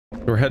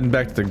We're heading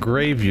back to the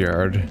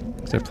graveyard,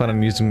 because I plan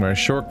on using my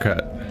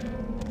shortcut.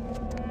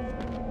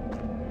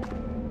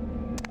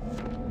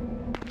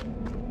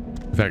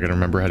 If I can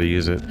remember how to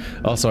use it.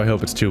 Also, I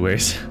hope it's 2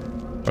 ways,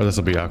 or this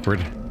will be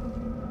awkward.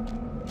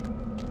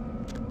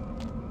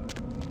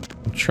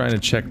 I'm trying to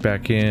check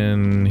back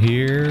in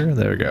here.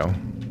 There we go.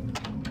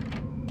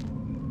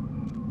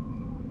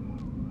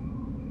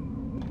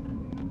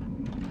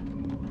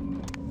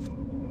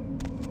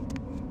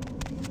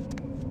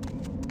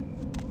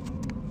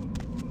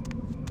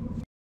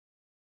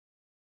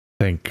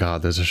 Thank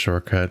God there's a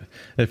shortcut.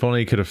 If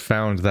only you could have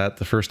found that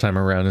the first time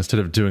around instead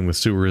of doing the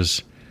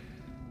sewers.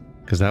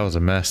 Because that was a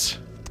mess.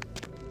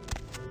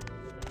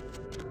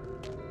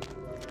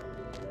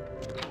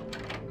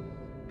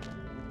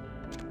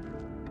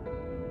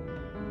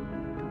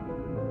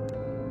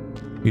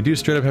 You do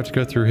straight up have to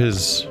go through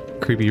his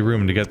creepy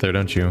room to get there,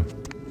 don't you?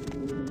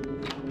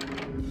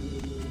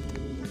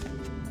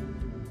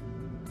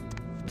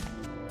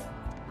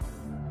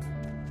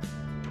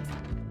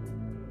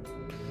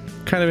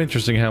 Kind of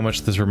interesting how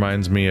much this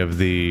reminds me of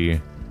the...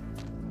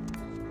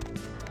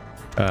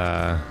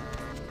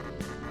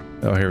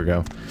 Oh, here we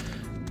go.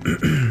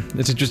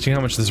 It's interesting how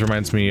much this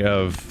reminds me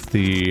of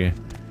the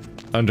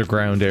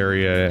underground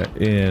area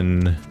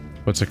in...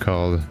 What's it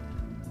called?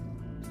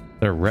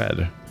 They're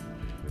red.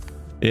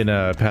 In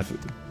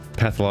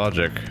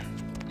Pathologic.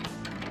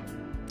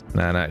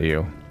 Nah, not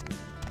you.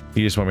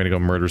 You just want me to go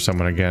murder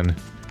someone again.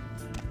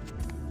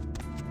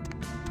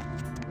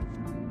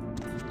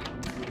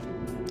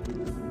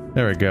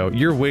 There we go.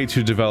 You're way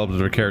too developed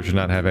of a character to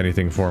not have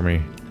anything for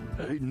me.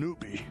 Hey,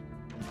 newbie.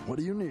 What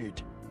do you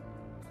need?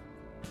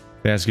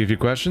 Can I ask you a few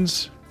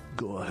questions?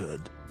 Go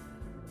ahead.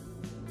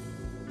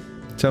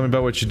 Tell me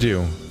about what you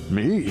do.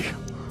 Me?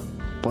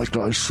 Like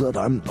I said,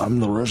 I'm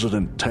the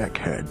resident tech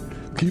head.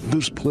 Keep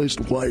this place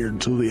wired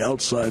to the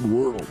outside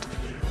world.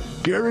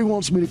 Gary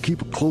wants me to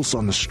keep it close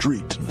on the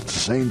street, and at the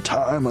same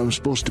time, I'm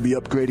supposed to be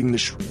upgrading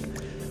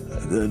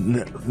the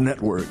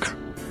network.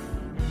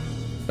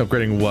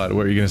 Upgrading what?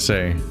 What are you gonna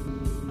say?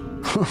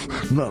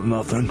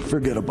 Nothing.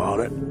 Forget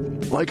about it.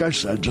 Like I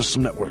said, just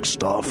some network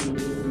stuff.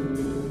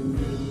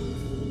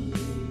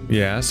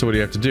 Yeah, so what do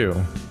you have to do?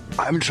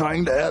 I'm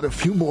trying to add a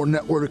few more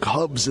network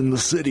hubs in the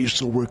city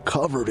so we're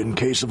covered in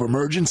case of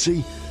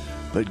emergency.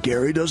 But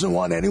Gary doesn't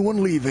want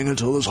anyone leaving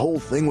until this whole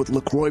thing with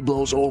LaCroix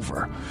blows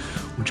over.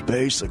 Which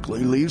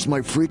basically leaves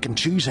my freaking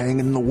cheese hanging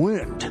in the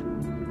wind.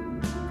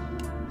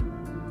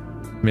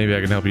 Maybe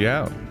I can help you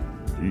out.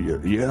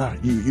 Yeah,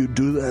 you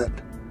do that?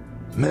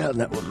 Man,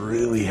 that would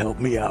really help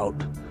me out.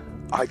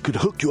 I could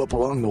hook you up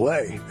along the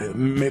way,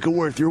 make it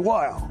worth your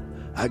while.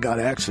 I got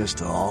access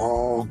to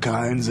all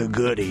kinds of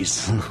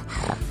goodies.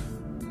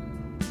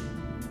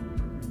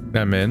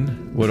 I'm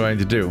in. What do I need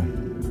to do?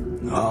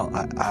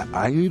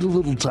 I need a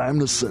little time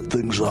to set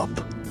things up.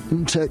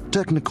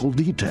 Technical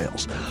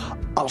details.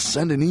 I'll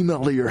send an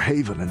email to your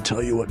haven and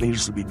tell you what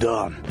needs to be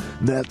done.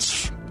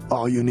 That's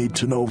all you need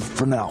to know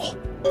for now.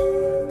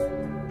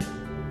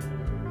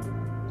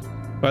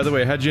 By the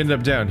way, how'd you end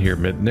up down here,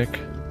 Mitnick?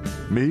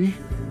 Me?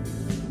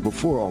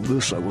 Before all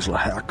this, I was a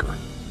hacker.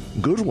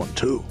 Good one,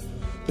 too.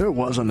 There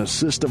wasn't a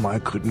system I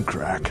couldn't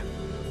crack.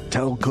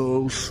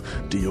 Telcos,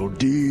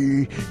 DOD,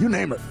 you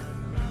name it.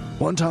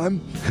 One time,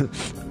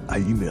 I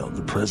emailed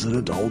the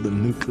president all the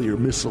nuclear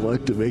missile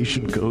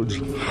activation codes.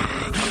 And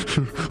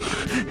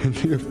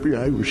the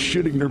FBI was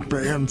shitting their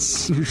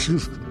pants.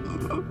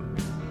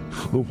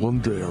 One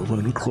day I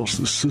ran across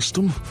this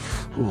system.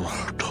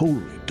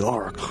 Totally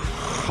dark.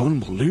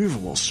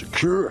 Unbelievable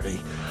security.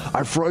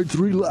 I fried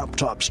 3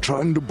 laptops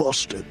trying to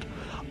bust it.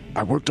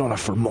 I worked on it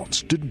for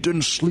months.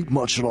 Didn't sleep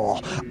much at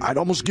all. I'd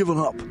almost given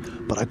up.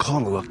 But I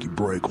caught a lucky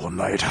break one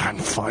night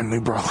and finally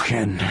broke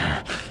in.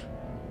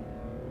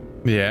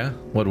 Yeah?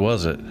 What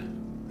was it?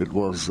 It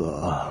was,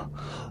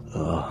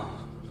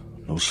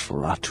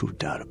 Nosferatu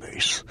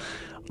database.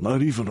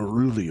 Not even a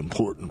really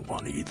important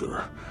one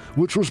either.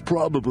 Which was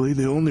probably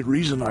the only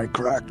reason I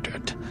cracked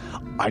it.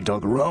 I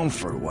dug around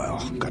for a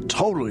while, got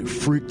totally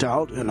freaked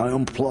out, and I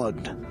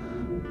unplugged.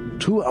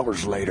 2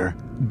 hours later,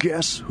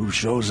 guess who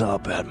shows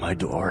up at my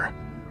door?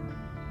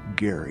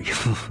 Gary.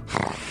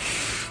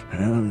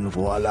 And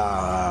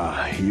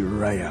voila,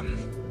 here I am.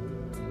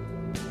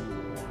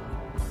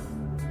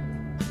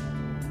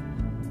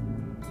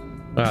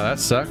 Wow, that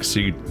sucks.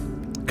 You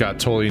got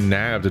totally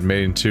nabbed and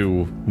made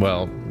into,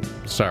 well,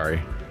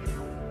 sorry.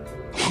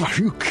 Are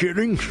you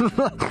kidding?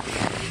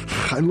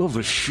 I love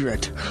this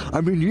shit.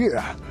 I mean,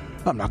 yeah,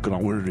 I'm not gonna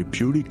win any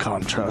beauty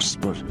contests,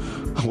 but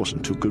I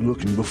wasn't too good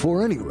looking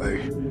before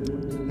anyway.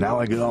 Now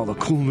I get all the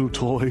cool new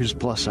toys,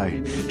 plus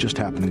I just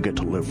happen to get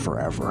to live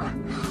forever.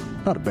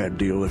 Not a bad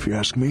deal if you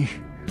ask me.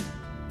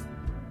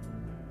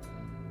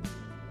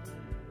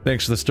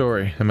 Thanks for the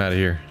story. I'm out of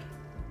here.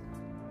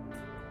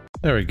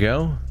 There we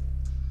go.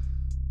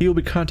 He will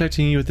be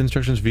contacting you with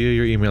instructions via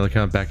your email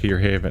account back at your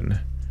haven.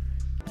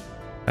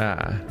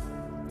 Ah.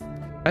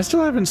 I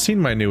still haven't seen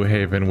my new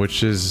haven,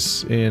 which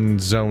is in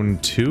Zone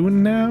 2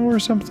 now or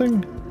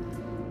something?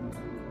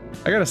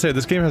 I gotta say,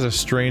 this game has a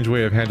strange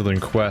way of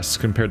handling quests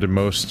compared to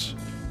most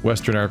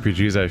Western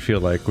RPGs, I feel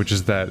like, which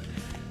is that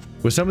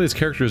with some of these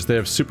characters, they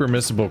have super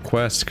missable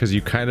quests because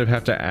you kind of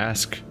have to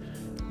ask,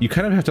 you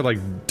kind of have to like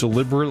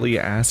deliberately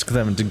ask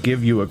them to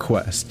give you a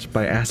quest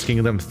by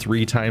asking them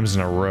 3 times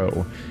in a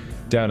row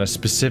down a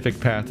specific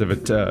path of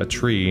a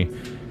tree,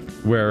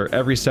 where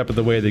every step of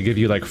the way they give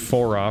you like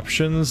 4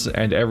 options,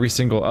 and every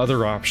single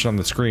other option on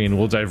the screen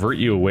will divert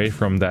you away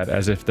from that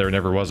as if there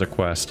never was a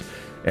quest.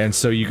 And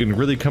so you can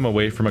really come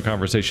away from a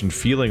conversation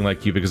feeling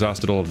like you've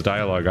exhausted all of the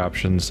dialogue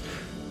options,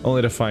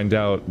 only to find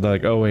out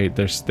like, oh wait,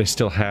 they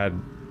still had,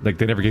 like,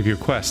 they never gave you a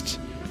quest.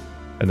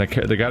 And they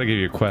gotta give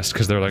you a quest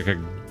because they're like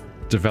a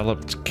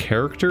developed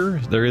character.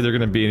 They're either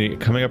gonna be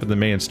coming up in the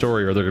main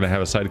story or they're gonna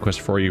have a side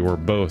quest for you, or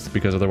both,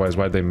 because otherwise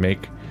why'd they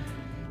make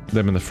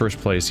them in the first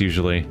place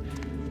usually.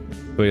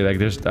 But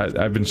like,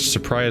 I've been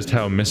surprised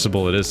how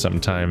missable it is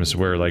sometimes,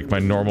 where like my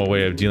normal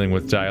way of dealing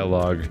with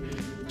dialogue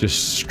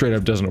just straight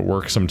up doesn't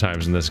work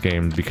sometimes in this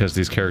game, because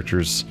these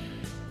characters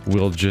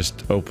will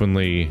just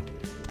openly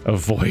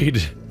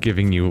avoid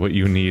giving you what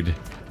you need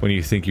when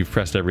you think you've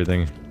pressed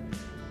everything.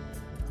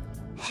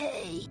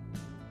 Hey.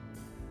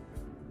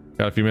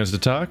 Got a few minutes to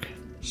talk?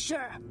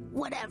 Sure,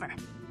 whatever.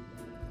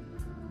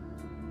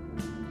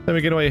 Let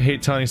me get away,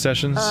 hate Tawny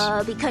Sessions.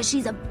 Because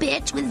she's a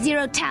bitch with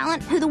 0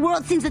 talent, who the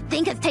world seems to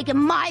think has taken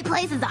my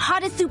place as the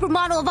hottest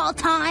supermodel of all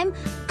time?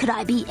 Could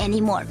I be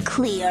any more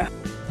clear?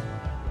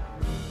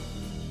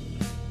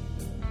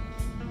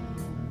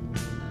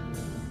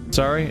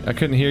 Sorry, I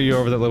couldn't hear you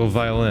over that little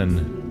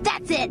violin.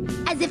 That's it!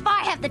 As if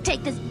I have to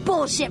take this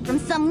bullshit from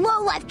some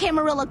low-life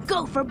Camarilla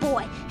gopher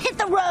boy! Hit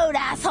the road,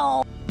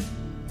 asshole!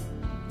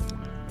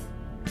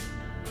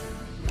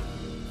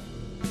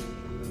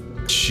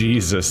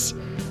 Jesus.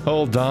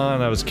 Hold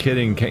on, I was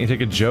kidding. Can't you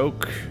take a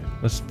joke?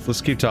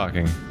 Let's keep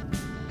talking.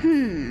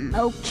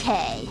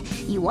 Okay.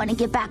 You want to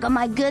get back on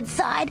my good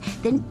side?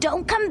 Then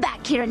don't come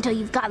back here until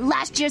you've got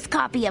last year's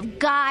copy of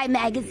Guy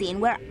magazine,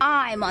 where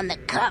I'm on the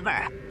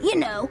cover. You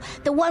know,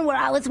 the one where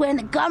I was wearing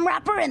the gum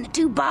wrapper and the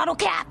 2 bottle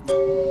caps.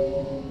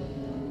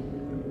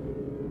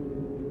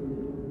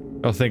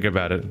 I'll think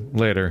about it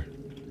later.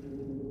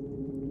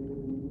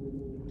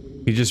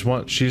 She just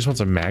wants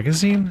a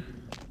magazine?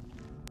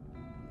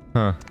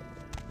 Huh.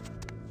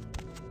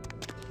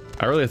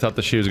 I really thought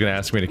that she was gonna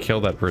ask me to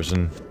kill that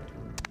person.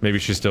 Maybe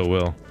she still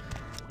will.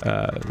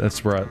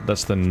 That's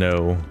the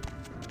no.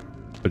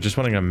 But just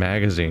wanting a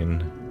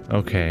magazine.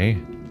 Okay.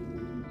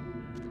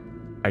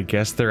 I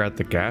guess they're at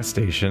the gas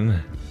station.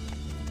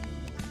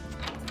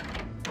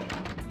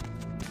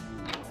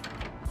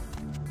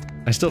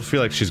 I still feel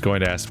like she's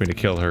going to ask me to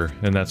kill her,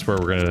 and that's where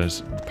we're gonna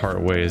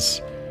part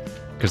ways.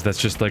 Because that's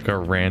just like a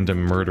random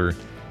murder.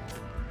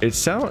 It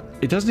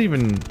doesn't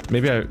even,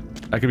 maybe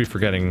I could be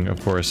forgetting,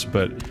 of course,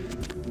 but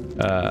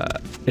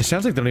it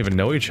sounds like they don't even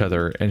know each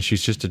other, and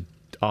she's just an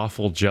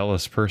awful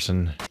jealous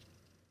person.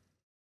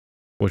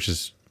 Which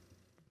is...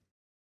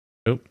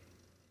 Oh.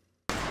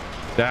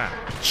 That.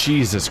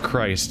 Jesus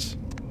Christ.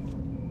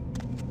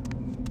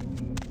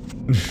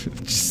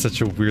 Just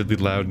such a weirdly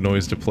loud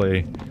noise to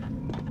play.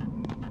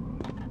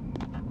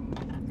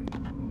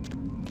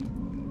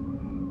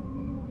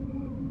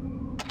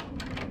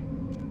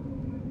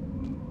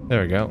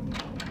 There we go.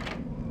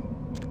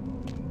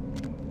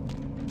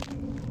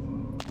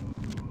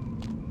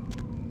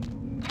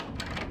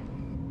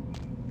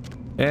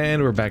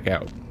 And we're back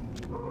out.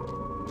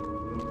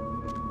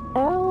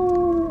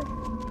 Oh.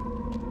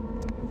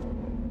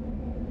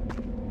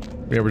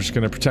 Yeah, we're just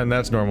gonna pretend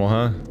that's normal,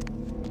 huh?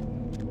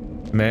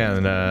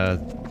 Man,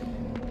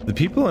 the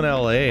people in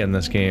LA in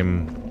this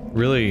game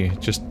really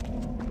just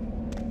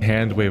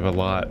hand wave a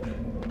lot.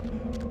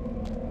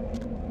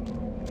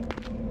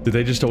 Do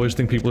they just always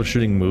think people are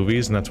shooting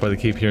movies, and that's why they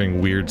keep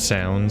hearing weird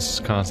sounds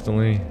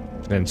constantly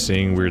and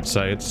seeing weird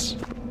sights?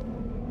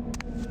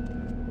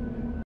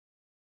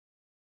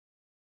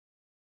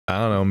 I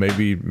don't know,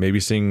 maybe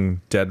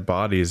seeing dead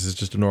bodies is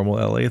just a normal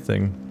LA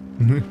thing.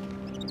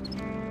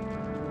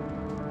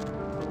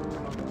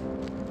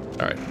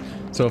 Alright,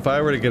 so if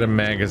I were to get a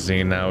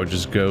magazine, I would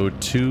just go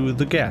to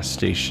the gas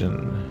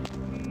station,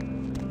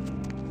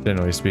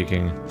 generally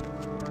speaking.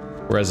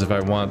 Whereas if I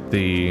want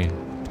the...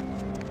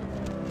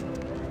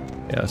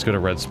 Yeah, let's go to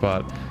Red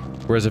Spot.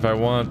 Whereas if I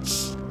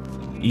want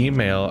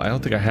email, I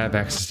don't think I have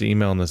access to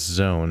email in this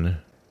zone.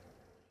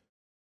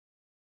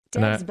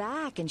 Deb's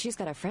back, and she's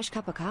got a fresh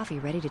cup of coffee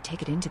ready to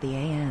take it into the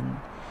AM.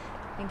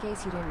 In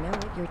case you didn't know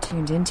it, you're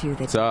tuned into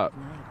the... What's up?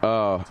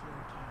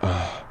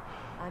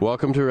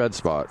 Welcome to Red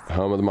Spot,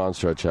 home of the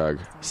Monster Chug.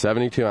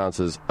 72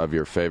 ounces of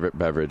your favorite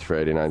beverage for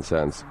 89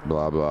 cents.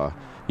 Blah, blah.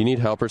 You need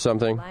help or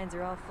something? Lines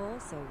are all full,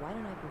 so why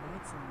don't I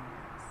provide some...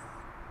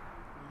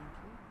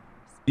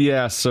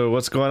 Yeah, so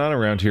what's going on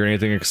around here?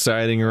 Anything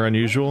exciting or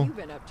unusual?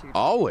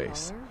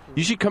 Always.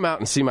 You should come out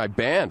and see my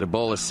band, A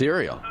Bowl of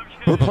Cereal.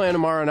 We're playing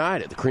tomorrow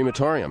night at the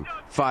crematorium.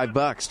 $5,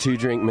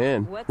 2-drink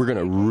men. We're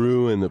gonna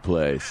ruin the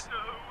place.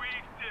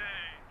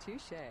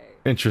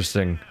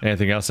 Interesting.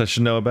 Anything else I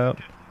should know about?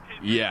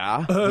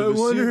 Yeah. I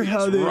wonder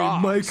how they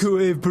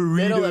microwave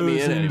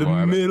burritos in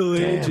the Middle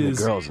Ages. Damn,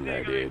 the girls in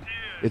there, dude.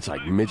 It's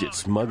like midget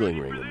smuggling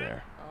ring in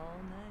there.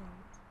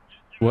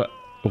 What?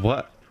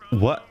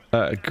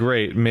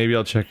 Great. Maybe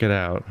I'll check it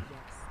out.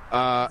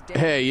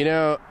 Hey, you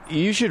know,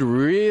 you should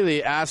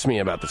really ask me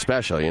about the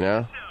special, you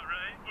know?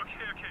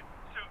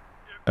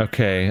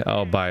 Okay,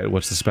 I'll buy it.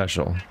 What's the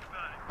special?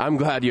 I'm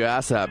glad you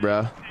asked that,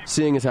 bro.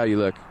 Seeing as how you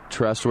look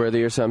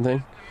trustworthy or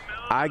something,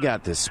 I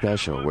got this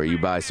special where you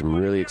buy some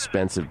really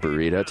expensive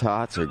burrito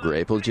tots or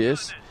grapefruit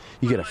juice.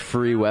 You get a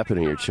free weapon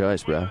of your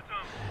choice, bro.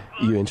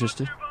 You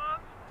interested?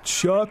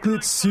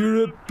 Chocolate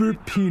syrup or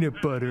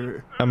peanut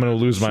butter? I'm gonna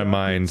lose my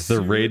mind. The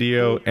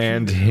radio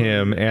and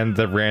him and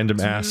the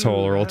random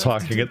asshole are all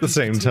talking at the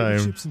same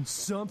time.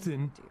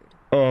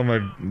 Oh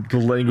the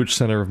language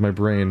center of my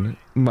brain.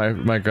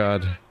 My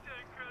god.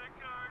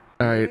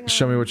 Alright,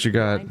 show me what you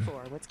got.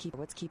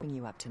 What's keeping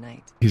you up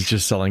tonight? He's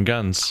just selling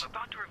guns.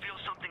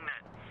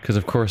 Because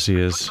of course he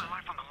is.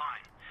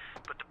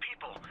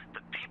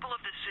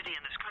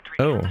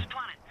 Oh.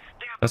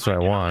 That's what I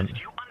want.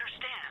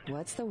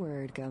 What's the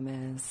word, Gomez?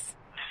 This is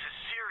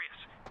serious.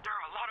 There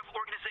are a lot of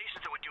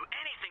organizations that would do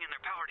anything in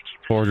their power to keep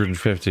this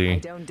 450. I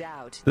don't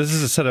doubt. This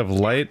is a set of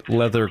light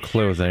leather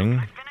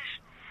clothing.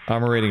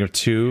 Armor rating of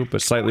 2,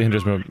 but slightly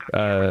hinders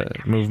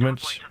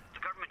movement.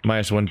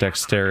 -1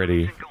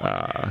 dexterity.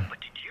 I'll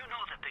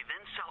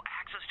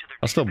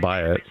still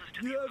buy it.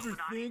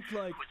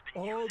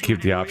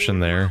 Keep the option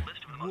there.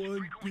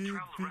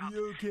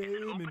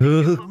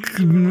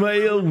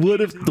 Man,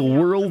 what if the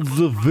world's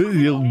a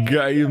video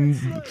game?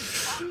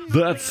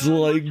 That's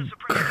like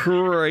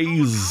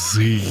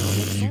crazy.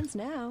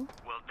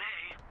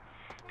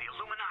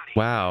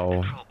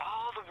 Wow.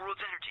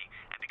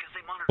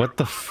 What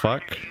the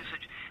fuck?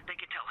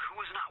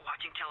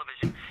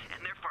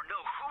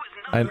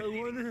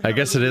 I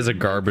guess it is a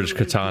garbage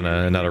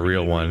katana and not a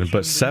real one,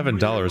 but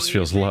 $7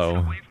 feels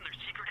low.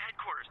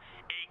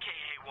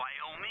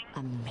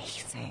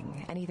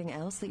 Amazing. Anything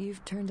else that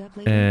you've turned up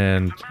lately?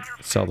 And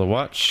sell the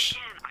watch.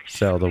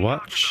 Sell the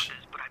watch.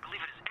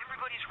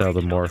 Sell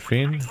the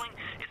morphine.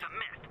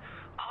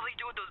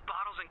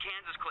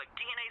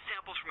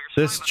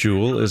 This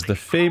jewel is the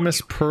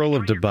famous Pearl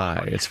of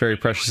Dubai. It's very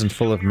precious and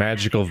full of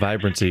magical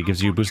vibrancy.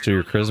 Gives you a boost to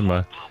your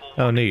charisma.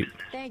 Oh, neat.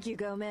 Thank you,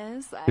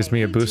 Gomez. Gives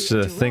me a boost to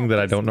the thing that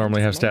I don't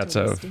normally have stats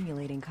of.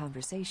 Stimulating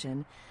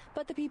conversation,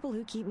 but the people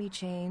who keep me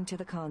chained to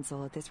the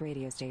console at this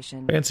radio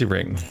station. Fancy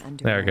ring.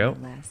 There we go.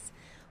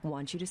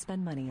 Want you to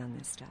spend money on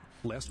this stuff.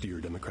 Last year,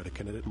 Democratic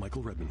candidate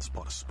Michael Redmond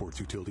bought a sports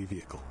utility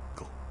vehicle.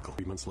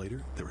 3 months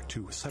later, there were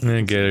 2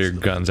 and get your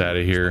guns out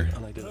of here.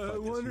 I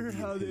wonder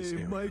how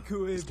they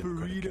microwave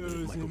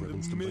burritos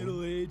in the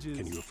Middle Ages.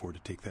 Can you afford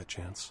to take that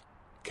chance?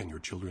 Can your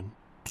children?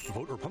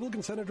 Vote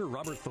Republican Senator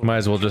Robert Thorne. Might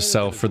as well just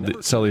sell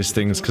these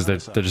things because they're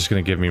just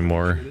gonna give me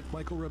more.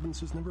 Michael Redmond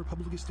has never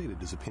publicly stated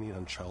his opinion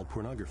on child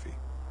pornography.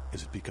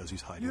 Is it because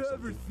he's hiding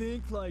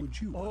something?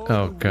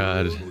 Oh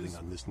god.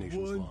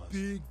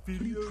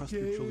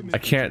 I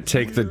can't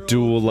take the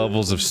dual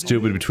levels of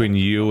stupid between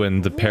you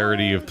and the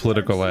parody of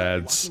political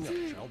ads.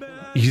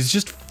 He's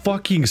just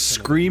fucking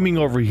screaming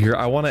over here.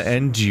 I want to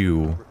end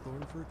you.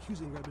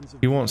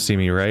 You won't see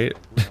me, right?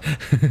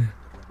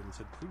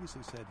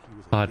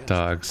 Hot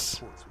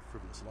dogs.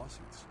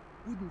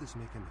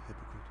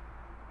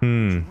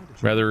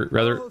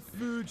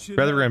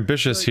 Rather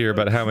ambitious here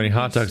about how many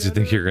hot dogs you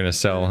think you're gonna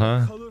sell,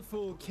 huh?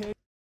 Can't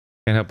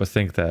help but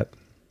think that.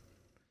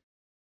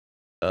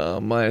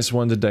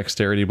 -1 to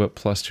dexterity, but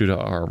 +2 to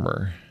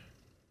armor.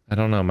 I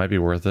don't know, might be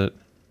worth it.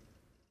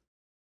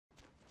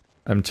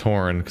 I'm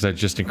torn, because I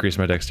just increased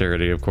my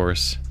dexterity, of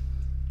course.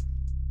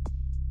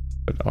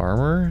 But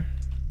armor?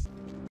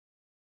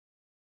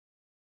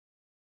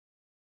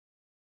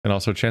 And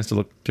also a chance to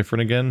look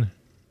different again?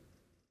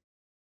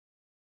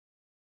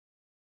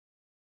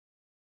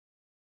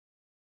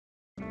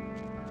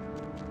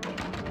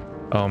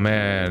 Oh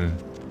man,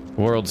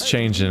 world's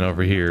changing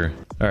over here.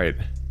 Alright.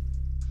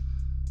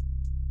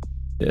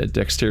 Yeah,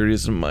 dexterity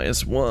is a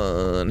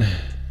 -1.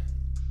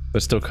 But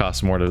it still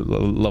costs more to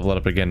level it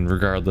up again,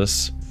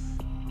 regardless.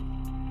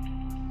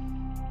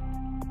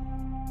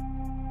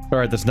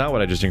 Alright, that's not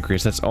what I just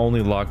increased. That's only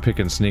lockpick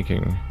and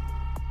sneaking.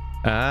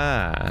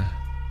 Ah.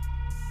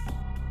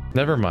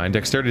 Never mind.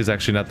 Dexterity is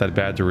actually not that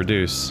bad to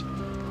reduce.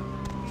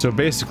 So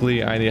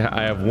basically, I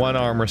have 1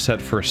 armor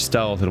set for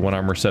stealth and 1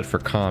 armor set for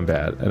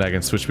combat, and I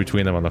can switch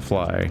between them on the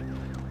fly.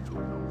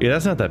 Yeah,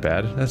 that's not that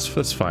bad. That's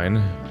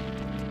fine.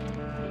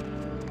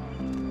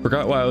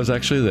 Forgot why I was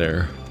actually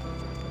there.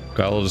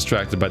 Got a little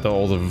distracted by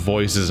all the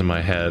voices in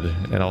my head,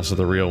 and also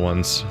the real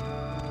ones.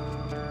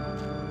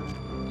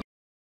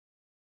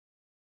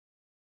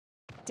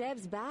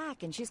 Deb's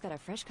back, and she's got a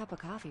fresh cup of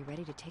coffee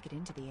ready to take it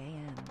into the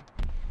AM.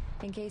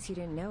 In case you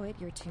didn't know it,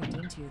 you're tuned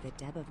into the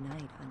Deb of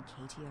Night on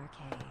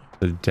KTRK.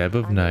 The Deb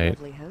of Night.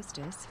 Lovely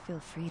hostess, feel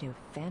free to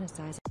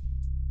fantasize.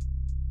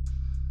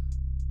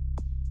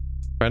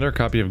 Find our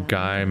copy of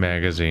Guy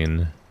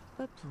magazine.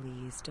 But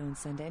please don't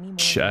send any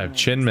more.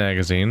 Chin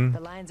magazine.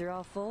 The lines are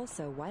all full,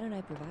 so why don't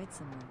I provide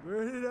some more?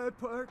 Where did I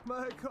park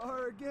my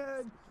car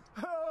again?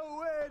 Oh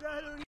wait,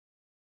 I don't.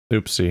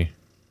 Oopsie.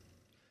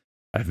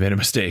 I've made a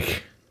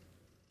mistake.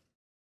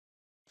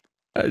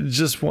 I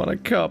just want a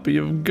copy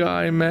of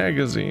Guy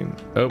magazine.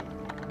 Oh.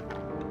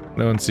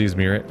 No one sees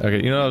me, right?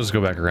 Okay, you know, I'll just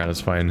go back around,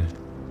 it's fine.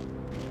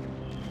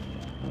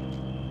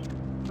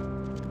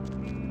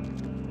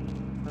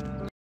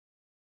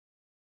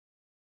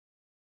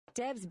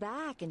 Deb's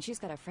back, and she's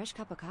got a fresh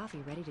cup of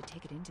coffee ready to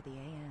take it into the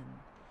AM.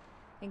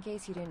 In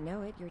case you didn't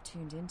know it, you're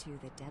tuned into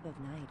the Deb of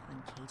Night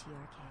on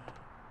KTRK.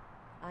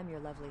 I'm your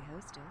lovely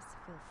hostess.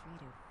 Feel free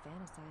to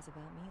fantasize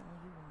about me all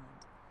you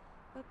want.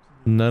 But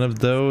please, None of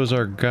those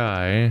are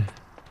Guy.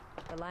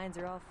 the lines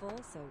are all full,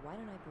 so why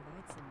don't I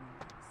provide some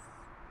notice?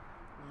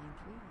 Line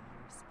 3,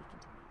 you're speaking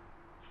to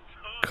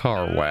me.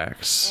 Car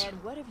wax.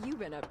 And what have you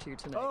been up to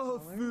tonight, All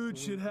caller? food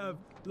should have,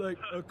 like,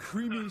 a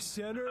creamy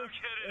center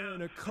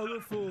and a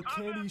colorful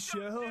candy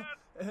shell,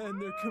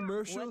 and their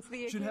commercial What's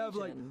the should have,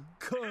 like, occasion?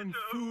 kung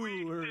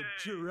fu or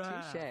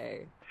giraffe.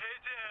 Touché.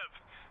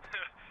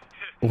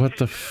 What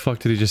the fuck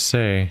did he just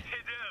say?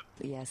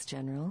 Yes,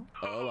 General?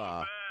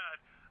 Hola.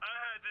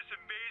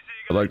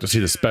 I'd like to see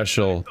the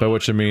special, by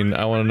which I mean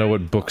I want to know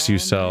what books you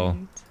sell.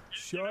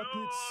 Chocolate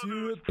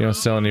syrup. You don't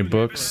sell any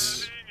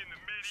books?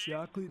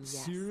 Chocolate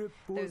Yes. syrup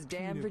for Those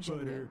damn peanut butter.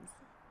 Virginians.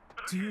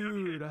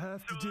 Dude, I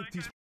have to dip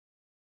these.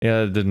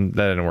 Yeah, that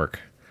didn't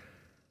work.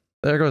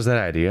 There goes that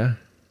idea.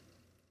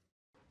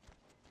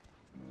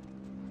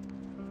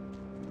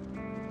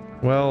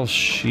 Well,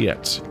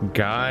 shit.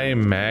 Guy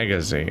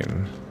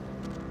magazine.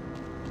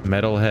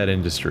 Metalhead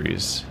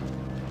Industries.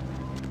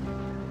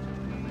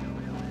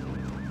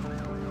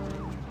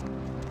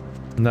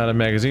 Not a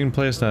magazine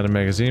place, not a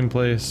magazine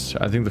place.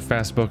 I think the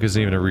fast book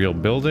isn't even a real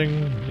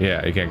building.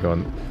 Yeah, you can't go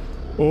in.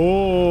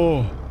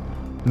 Oh!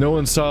 No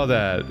one saw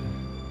that.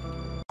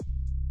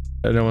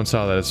 No one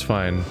saw that, it's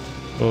fine.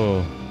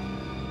 Oh.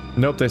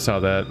 Nope, they saw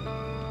that.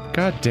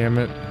 God damn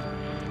it.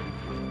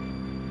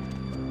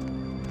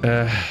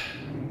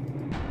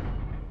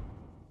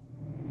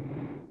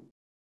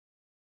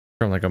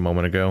 From like a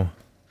moment ago.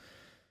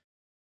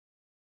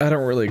 I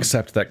don't really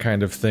accept that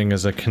kind of thing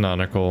as a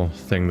canonical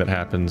thing that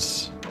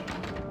happens.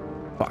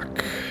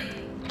 Fuck.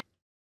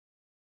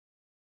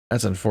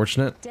 That's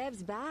unfortunate.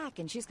 Deb's back,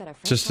 and she's got a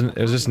fresh Just cup an, of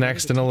it was just coffee ready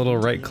next to and a take little it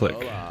into right the click.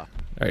 Hola.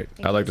 Alright,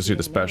 In I'd like to case see you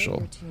the didn't know it, special.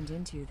 you're tuned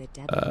into the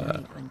Deb of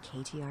Night on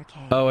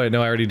KTRK. Oh wait,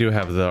 no, I already do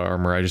have the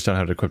armor, I just don't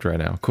have it equipped right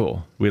now.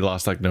 Cool. We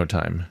lost like no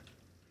time.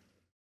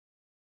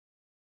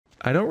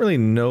 I don't really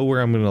know where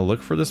I'm gonna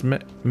look for this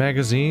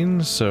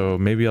magazine, so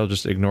maybe I'll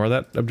just ignore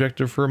that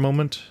objective for a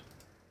moment.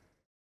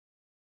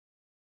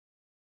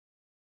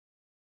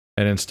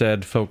 And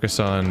instead focus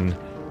on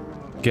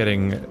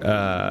getting,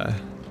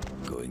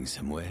 Going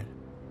somewhere?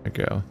 there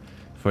we go.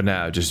 For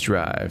now, just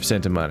drive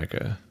Santa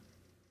Monica.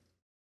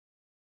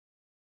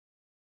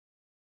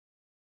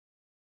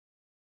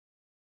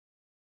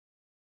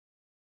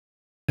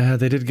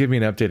 They did give me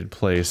an updated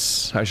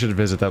place. I should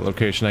visit that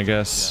location, I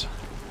guess.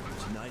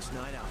 It's a nice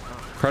night out,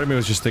 huh? Part of me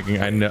was just thinking,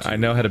 I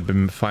know how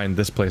to find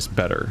this place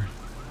better.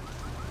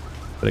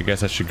 But I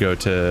guess I should go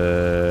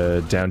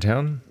to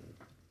downtown.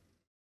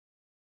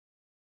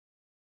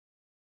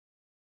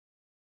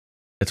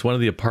 It's one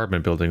of the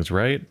apartment buildings,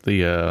 right?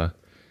 The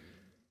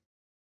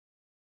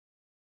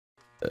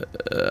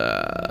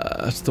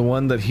it's the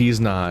one that he's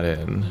not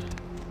in.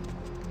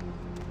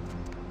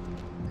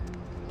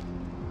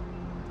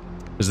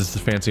 Is this the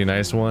fancy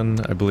nice one?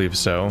 I believe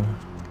so.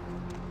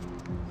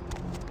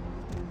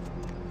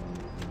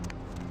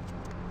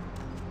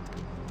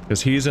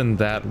 Because he's in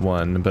that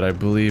one, but I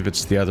believe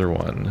it's the other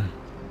one.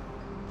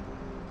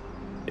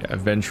 Yeah,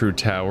 Venture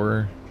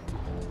Tower.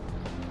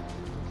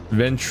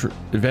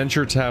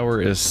 Venture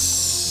Tower is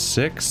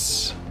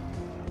 6?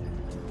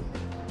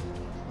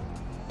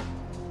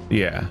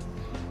 Yeah.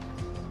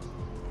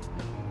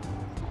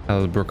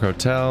 Hallibrook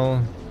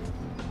Hotel.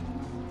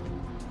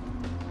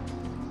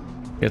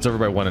 It's over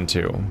by 1 and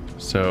 2,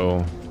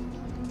 so...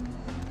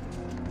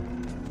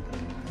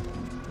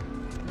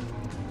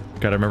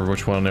 Gotta remember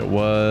which one it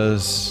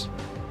was.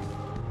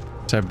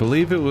 So I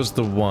believe it was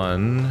the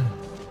one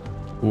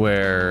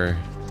where...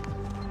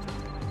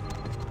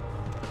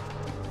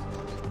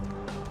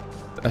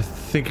 I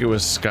think it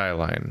was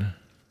Skyline.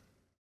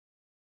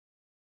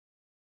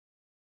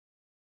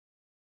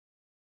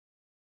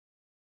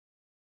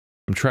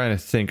 I'm trying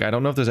to think. I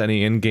don't know if there's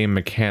any in-game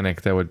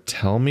mechanic that would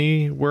tell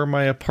me where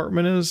my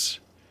apartment is.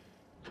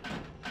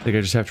 I think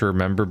I just have to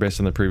remember based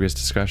on the previous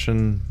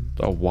discussion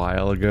a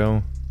while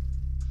ago.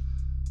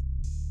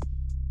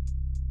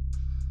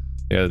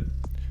 Yeah,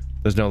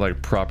 there's no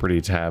like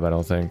property tab, I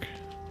don't think.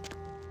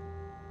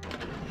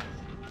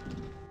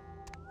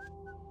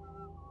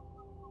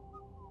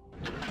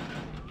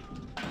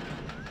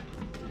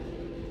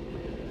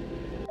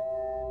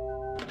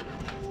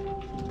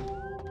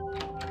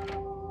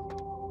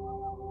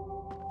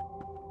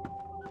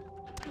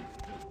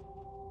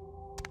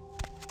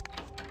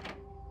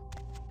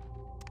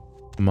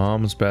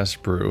 Mom's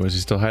Best Brew. Is he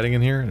still hiding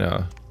in here?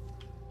 No.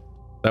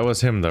 That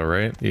was him though,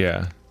 right?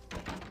 Yeah.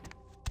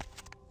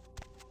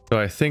 So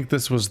I think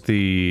this was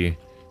the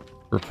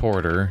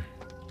reporter.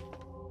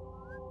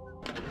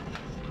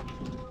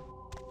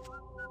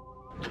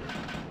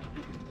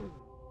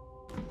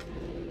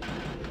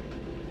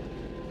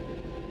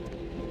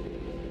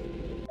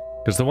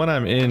 Because the one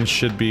I'm in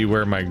should be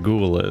where my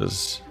ghoul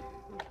is.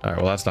 Alright,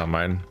 well that's not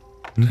mine.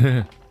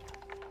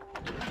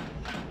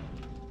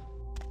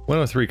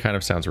 103 kind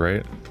of sounds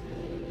right.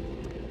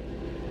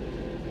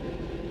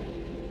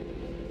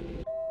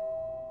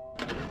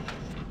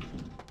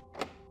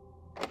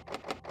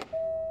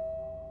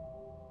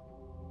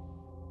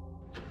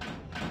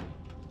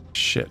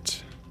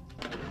 Shit.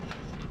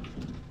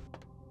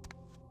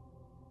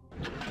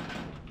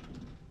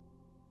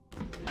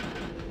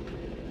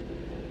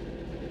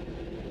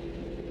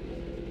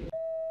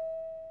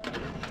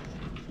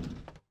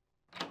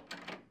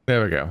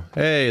 There we go.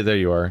 Hey, there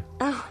you are.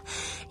 Oh,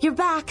 you're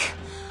back.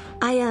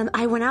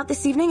 I went out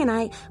this evening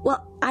and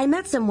I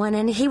met someone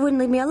and he wouldn't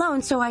leave me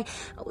alone, so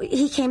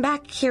he came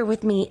back here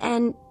with me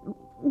and,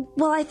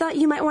 well, I thought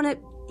you might want to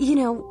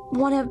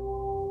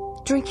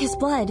drink his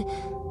blood.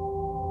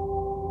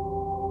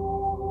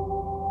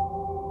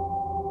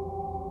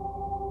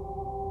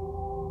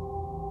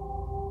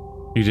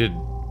 You did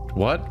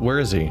what? Where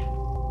is he?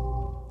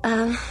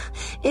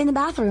 In the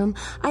bathroom.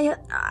 I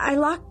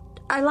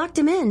locked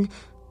him in.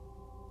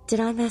 Did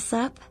I mess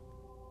up?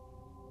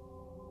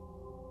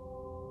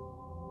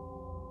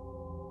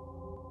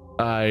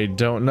 I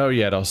don't know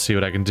yet. I'll see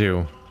what I can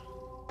do.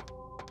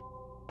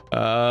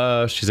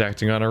 She's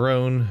acting on her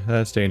own.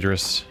 That's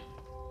dangerous.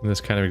 In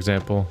this kind of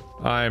example.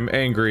 I'm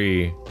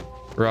angry.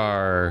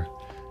 Rawr.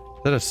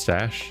 Is that a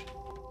stash?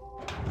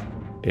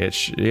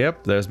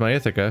 Yep, there's my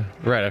Ithaca.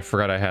 Right, I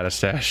forgot I had a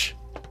stash.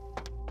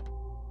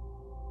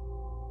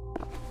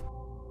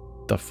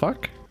 The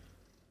fuck?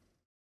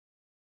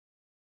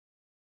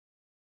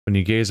 When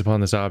you gaze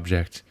upon this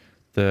object,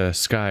 the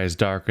skies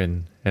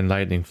darken and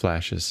lightning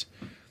flashes.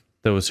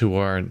 Those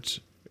aren't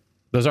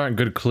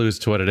good clues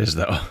to what it is,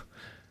 though.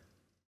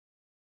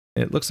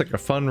 It looks like a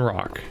fun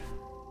rock.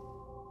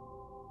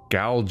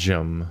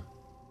 Galgium.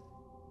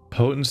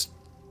 Potent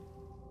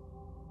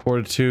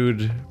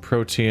fortitude,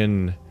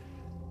 protein.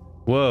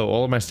 Whoa,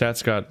 all of my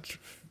stats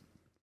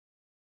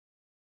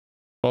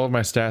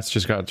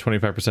just got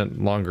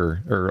 25%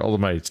 longer, or all of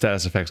my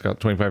status effects got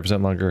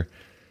 25% longer.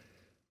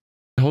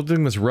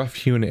 Holding this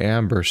rough-hewn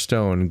amber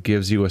stone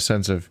gives you a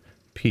sense of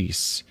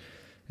peace,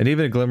 and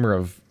even a glimmer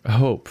of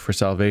hope for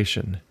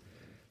salvation.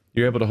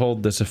 You're able to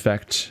hold this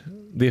effect,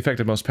 the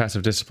effect of most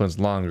passive disciplines,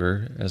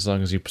 longer, as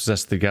long as you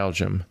possess the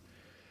Galgium.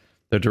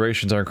 Their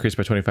durations are increased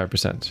by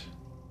 25%.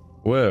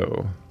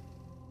 Whoa.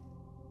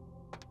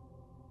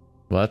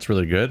 Well, that's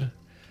really good.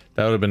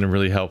 That would have been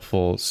really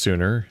helpful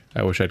sooner.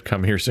 I wish I'd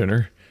come here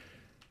sooner.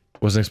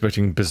 Wasn't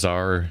expecting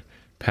bizarre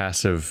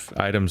passive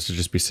items to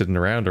just be sitting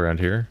around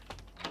here.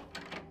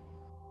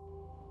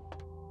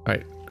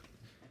 Alright.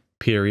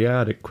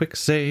 Periodic quick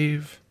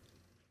save.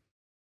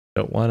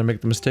 Don't want to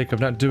make the mistake of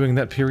not doing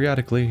that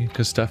periodically,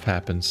 because stuff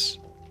happens.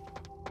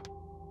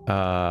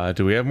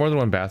 Do we have more than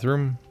one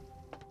bathroom?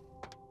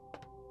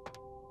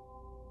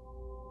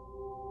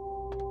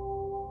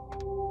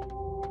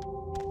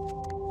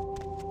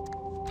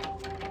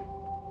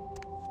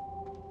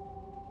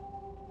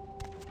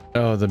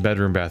 Oh, the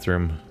bedroom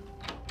bathroom.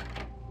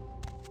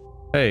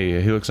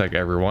 Hey, he looks like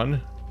everyone.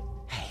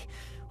 Hey,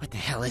 what the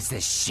hell is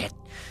this shit?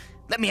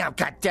 Let me out,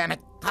 goddammit!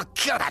 I'll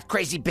kill that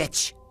crazy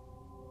bitch!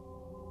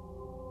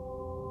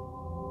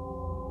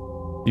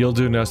 You'll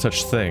do no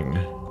such thing.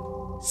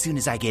 Soon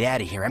as I get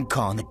out of here, I'm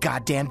calling the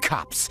goddamn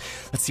cops.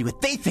 Let's see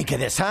what they think of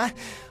this, huh?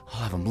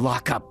 I'll have them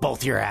lock up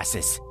both your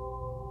asses.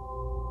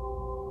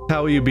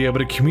 How will you be able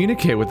to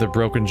communicate with the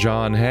broken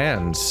jaw and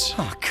hands?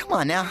 Oh, come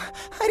on now.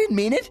 I didn't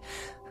mean it.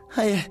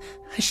 I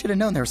should have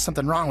known there was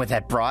something wrong with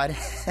that broad.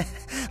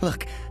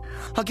 Look,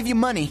 I'll give you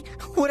money.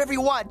 Whatever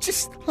you want.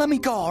 Just let me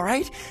go, all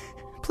right?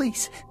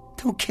 Please,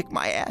 don't kick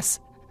my ass.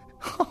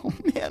 Oh,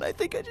 man, I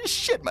think I just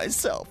shit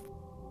myself.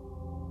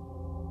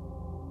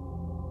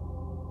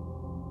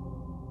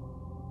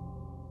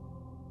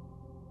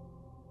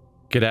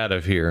 Get out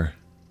of here.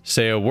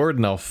 Say a word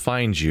and I'll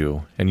find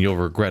you, and you'll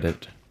regret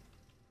it.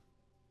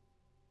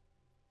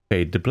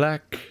 Fade to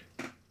black.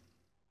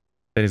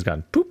 Then he's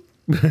gone. Poop.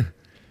 The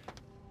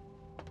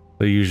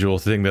usual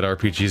thing that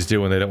RPGs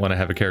do when they don't want to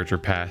have a character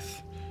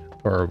path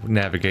or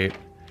navigate.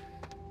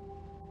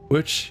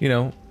 Which, you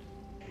know,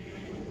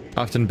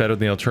 often better than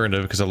the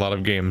alternative, because a lot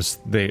of games,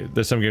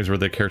 there's some games where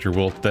the character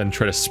will then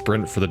try to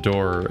sprint for the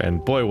door,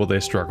 and boy will they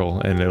struggle,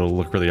 and it'll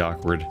look really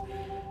awkward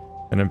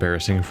and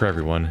embarrassing for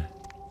everyone.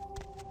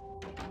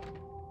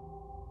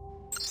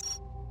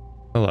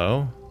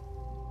 Hello.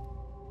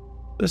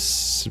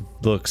 This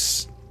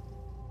looks...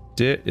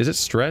 Is it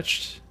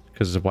stretched?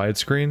 Because it's a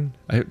widescreen?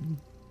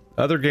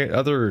 Other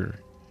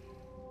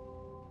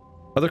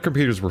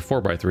computers were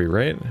 4x3,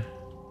 right?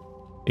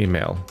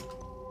 Email.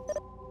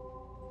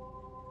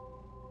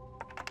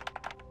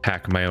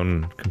 Hack my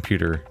own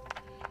computer,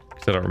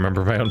 because I don't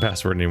remember my own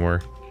password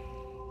anymore.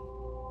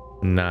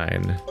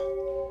 9.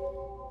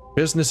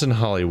 Business in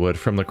Hollywood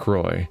from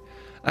LaCroix.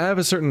 I have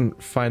a certain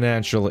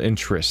financial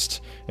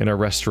interest in a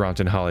restaurant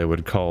in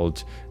Hollywood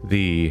called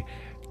the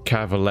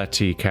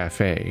Cavaletti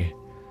Cafe.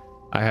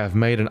 I have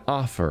made an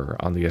offer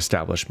on the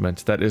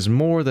establishment that is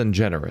more than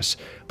generous,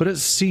 but it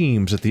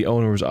seems that the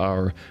owners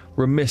are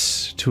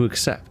remiss to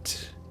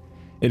accept.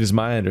 It is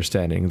my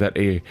understanding that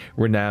a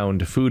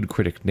renowned food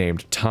critic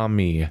named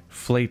Tommy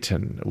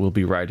Flayton will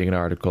be writing an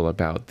article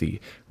about the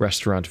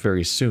restaurant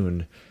very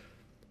soon.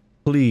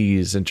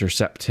 Please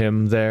intercept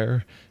him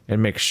there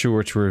and make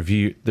sure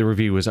the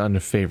review is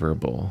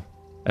unfavorable.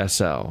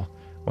 SL.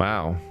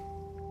 Wow.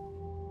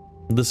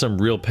 This is some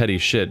real petty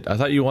shit. I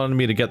thought you wanted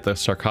me to get the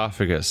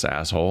sarcophagus,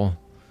 asshole.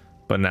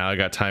 But now I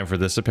got time for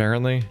this,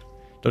 apparently?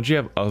 Don't you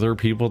have other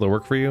people that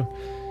work for you?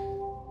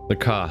 The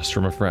cost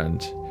from a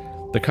friend.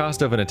 The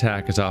cost of an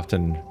attack is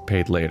often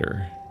paid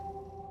later.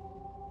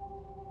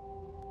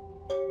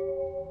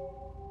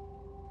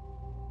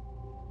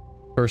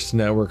 First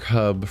network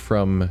hub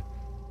from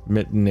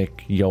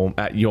Mitnick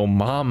at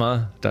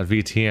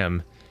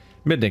yomama.vtm.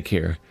 Mitnick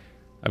here.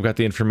 I've got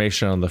the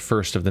information on the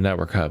first of the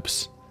network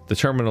hubs. The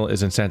terminal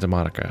is in Santa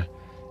Monica,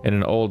 in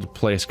an old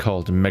place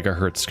called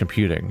Megahertz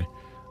Computing.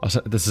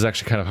 This is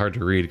actually kind of hard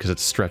to read because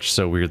it's stretched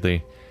so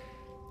weirdly.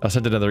 I'll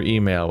send another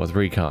email with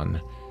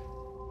recon.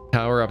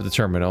 Power up the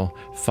terminal,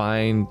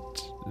 find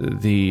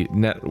the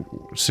net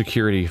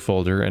security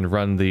folder, and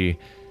run the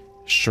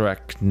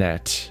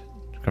shreknet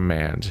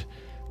command.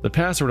 The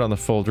password on the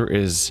folder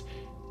is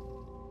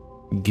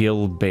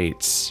Gil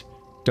Bates.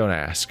 Don't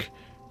ask.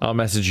 I'll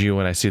message you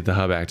when I see the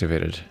hub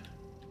activated.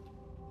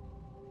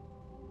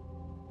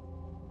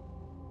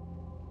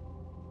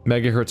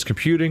 Megahertz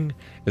Computing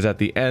is at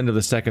the end of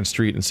the 2nd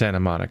Street in Santa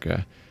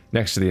Monica,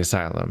 next to the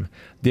asylum.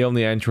 The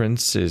only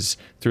entrance is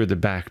through the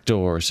back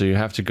door, so you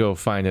have to go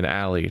find an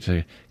alley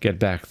to get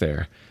back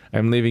there.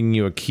 I'm leaving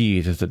you a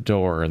key to the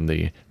door in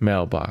the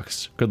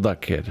mailbox. Good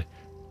luck, kid.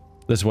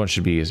 This one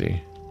should be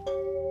easy.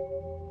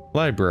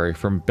 Library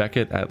from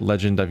Beckett at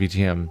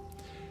Legend.vtm.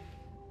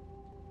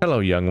 Hello,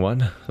 young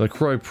one.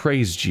 LaCroix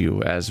praised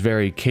you as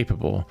very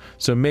capable,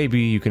 so maybe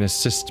you can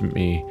assist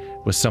me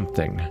with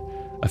something.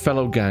 A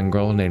fellow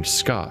gangrel named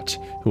Scott,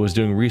 who was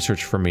doing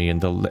research for me in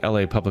the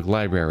LA Public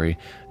Library,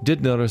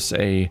 did notice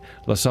a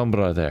La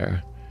Sombra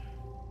there.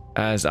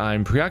 As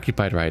I'm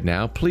preoccupied right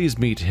now, please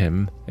meet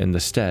him in the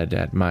stead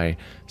at my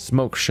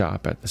smoke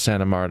shop at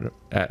Santa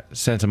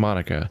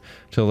Monica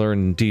to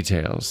learn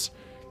details.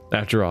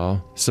 After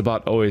all,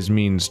 Sabat always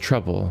means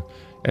trouble,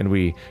 and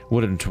we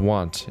wouldn't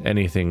want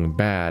anything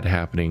bad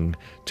happening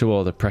to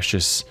all the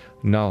precious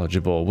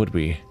knowledgeable, would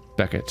we,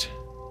 Beckett?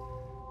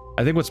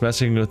 I think what's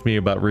messing with me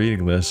about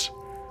reading this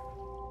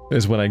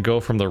is when I go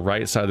from the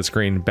right side of the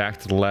screen back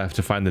to the left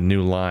to find the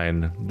new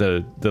line,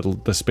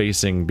 the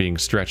spacing being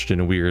stretched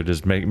and weird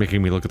is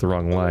making me look at the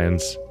wrong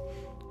lines.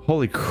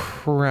 Holy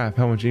crap,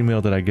 how much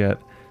email did I get?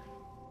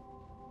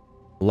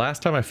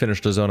 Last time I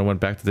finished the zone and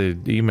went back to the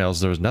emails,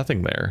 there was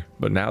nothing there,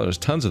 but now there's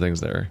tons of things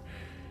there.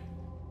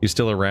 You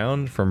still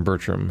around? From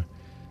Bertram.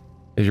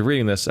 If you're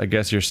reading this, I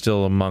guess you're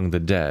still among the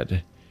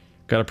dead.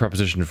 Got a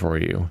proposition for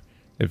you,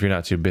 if you're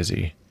not too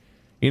busy.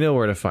 You know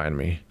where to find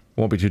me.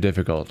 Won't be too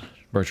difficult.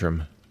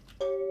 Bertram.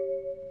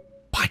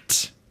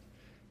 What?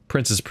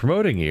 Prince is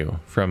promoting you.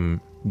 From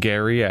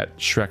Gary at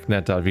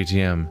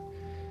shreknet.vtm.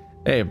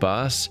 Hey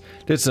boss,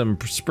 did some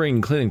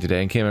spring cleaning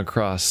today and came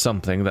across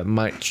something that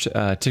might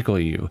tickle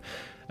you.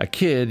 A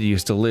kid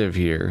used to live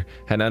here,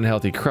 had an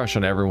unhealthy crush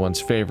on everyone's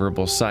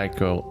favorite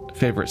psycho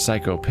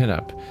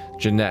pinup,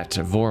 Jeanette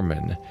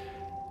Vorman.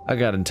 I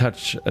got in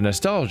touch a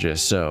nostalgia,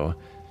 so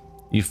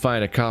you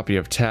find a copy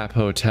of Tap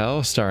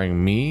Hotel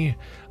starring me?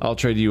 I'll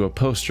trade you a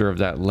poster of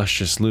that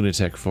luscious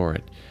lunatic for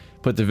it.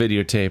 Put the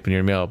videotape in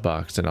your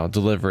mailbox and I'll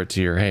deliver it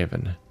to your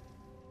haven.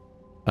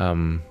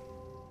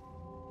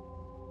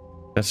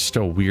 That's just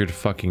a weird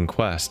fucking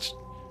quest.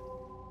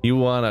 You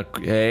want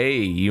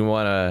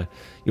a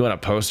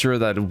poster of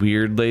that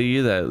weird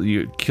lady that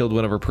you killed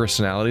one of her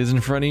personalities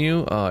in front of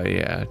you? Oh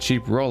yeah,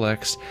 cheap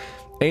Rolex.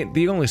 Ain't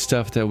the only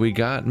stuff that we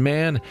got,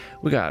 man.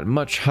 We got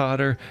much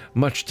hotter,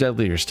 much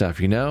deadlier stuff,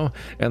 you know?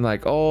 And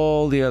like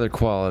all the other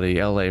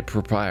quality LA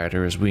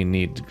proprietors we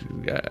need,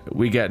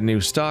 we get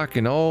new stock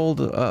and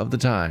all of the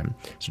time.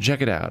 So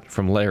check it out.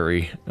 From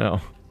Larry.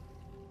 Oh.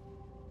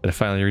 Did I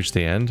finally reach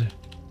the end?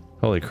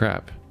 Holy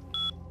crap.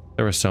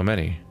 There were so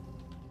many.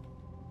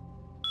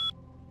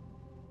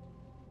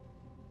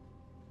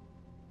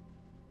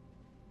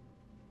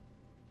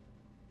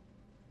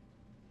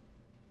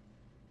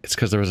 It's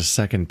because there was a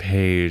second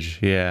page.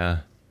 Yeah.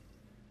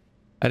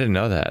 I didn't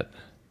know that.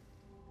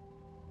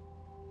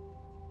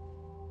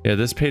 Yeah,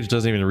 this page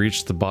doesn't even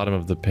reach the bottom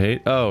of the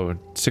page. Oh,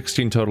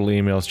 16 total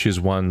emails. Choose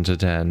 1 to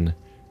 10.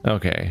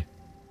 Okay.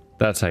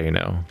 That's how you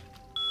know.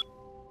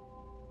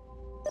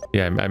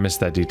 Yeah, I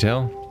missed that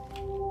detail.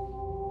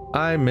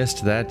 I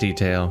missed that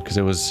detail because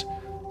it was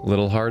a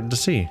little hard to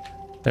see.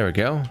 There we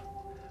go.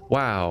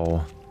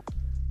 Wow.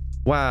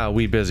 Wow,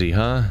 we busy,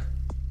 huh?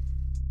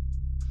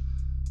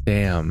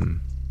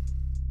 Damn.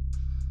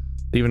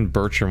 Even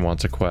Bertram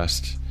wants a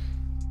quest.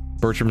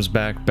 Bertram's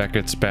back,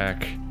 Beckett's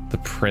back, the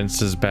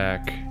Prince is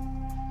back.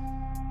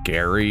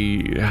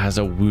 Gary has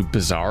a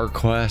bizarre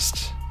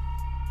quest.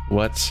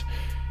 What?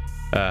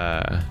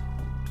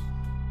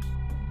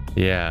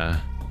 Yeah.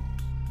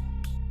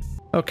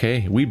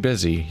 Okay, we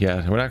busy.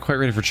 Yeah, we're not quite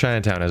ready for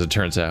Chinatown, as it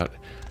turns out.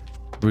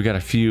 We got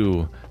a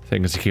few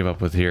things to keep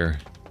up with here.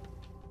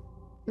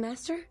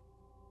 Master?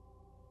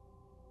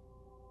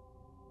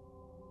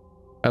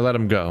 I let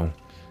him go.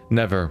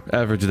 Never,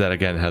 ever do that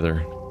again,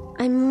 Heather.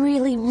 I'm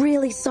really,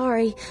 really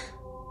sorry.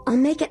 I'll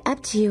make it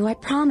up to you, I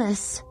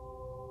promise.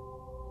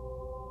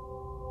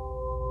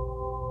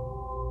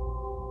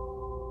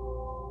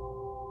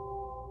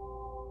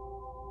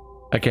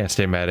 I can't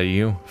stay mad at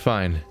you.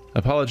 Fine.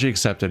 Apology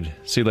accepted.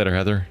 See you later,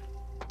 Heather.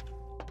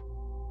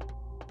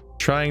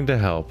 Trying to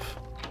help,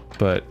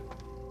 but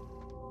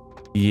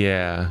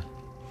yeah.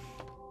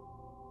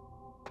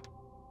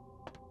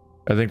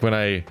 I think when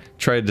I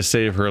tried to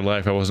save her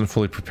life, I wasn't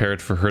fully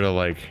prepared for her to,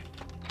 like,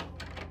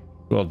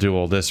 well, do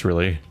all this,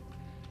 really.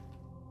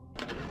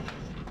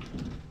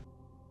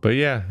 But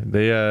yeah,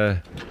 they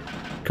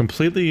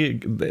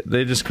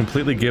just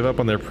completely give up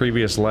on their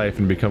previous life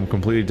and become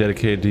completely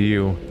dedicated to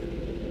you.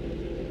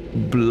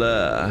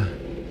 Blah.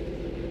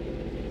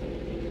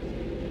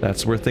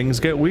 That's where things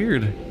get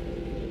weird.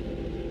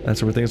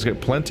 That's where things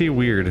get plenty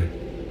weird.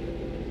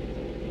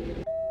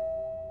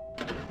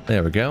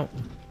 There we go.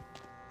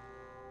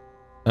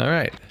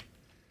 Alright.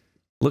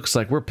 Looks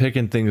like we're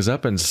picking things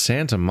up in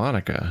Santa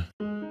Monica.